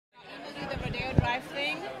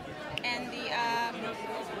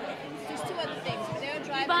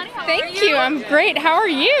Thank you. I'm great. How are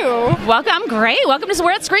you? Welcome. I'm great. Welcome to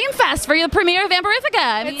We're at Scream Fest for the premiere of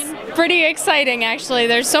Vampirifica. It's pretty exciting, actually.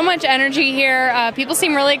 There's so much energy here. People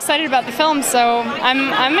seem really excited about the film, so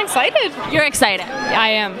I'm excited. You're excited.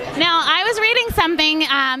 I am. Now, I was reading something.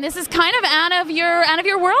 This is kind of out of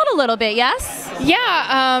your world a little bit. Yes.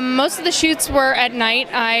 Yeah. Most of the shoots were at night.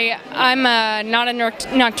 I'm not a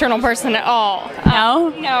nocturnal person at all. No.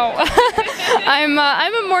 No. I'm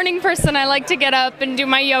a morning person. I like to get up and do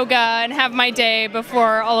my yoga and have my day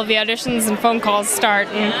before all of the auditions and phone calls start.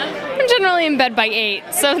 And I'm generally in bed by 8.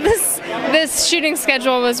 So this shooting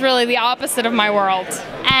schedule was really the opposite of my world.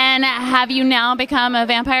 And have you now become a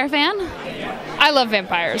vampire fan? I love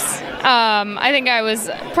vampires. I think I was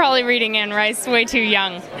probably reading Anne Rice way too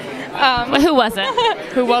young. Who wasn't?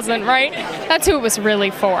 Who wasn't, right? That's who it was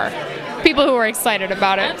really for. People who were excited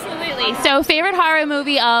about it. Absolutely. So, favorite horror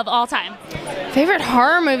movie of all time? Favorite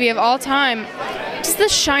horror movie of all time? Does The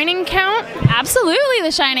Shining count? Absolutely,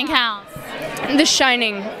 The Shining counts. The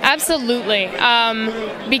Shining, absolutely.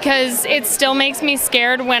 Because it still makes me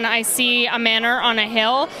scared when I see a manor on a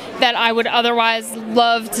hill that I would otherwise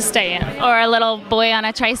love to stay in. Or a little boy on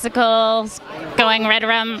a tricycle going red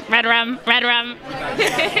rum, red rum, red rum.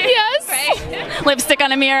 Yes. Right. Lipstick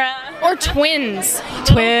on a mirror. Or twins.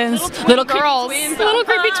 Twins. Little girls. Little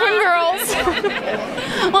creepy twin girls.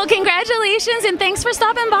 Well, congratulations and thanks for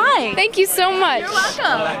stopping by. Thank you so much. You're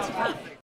welcome.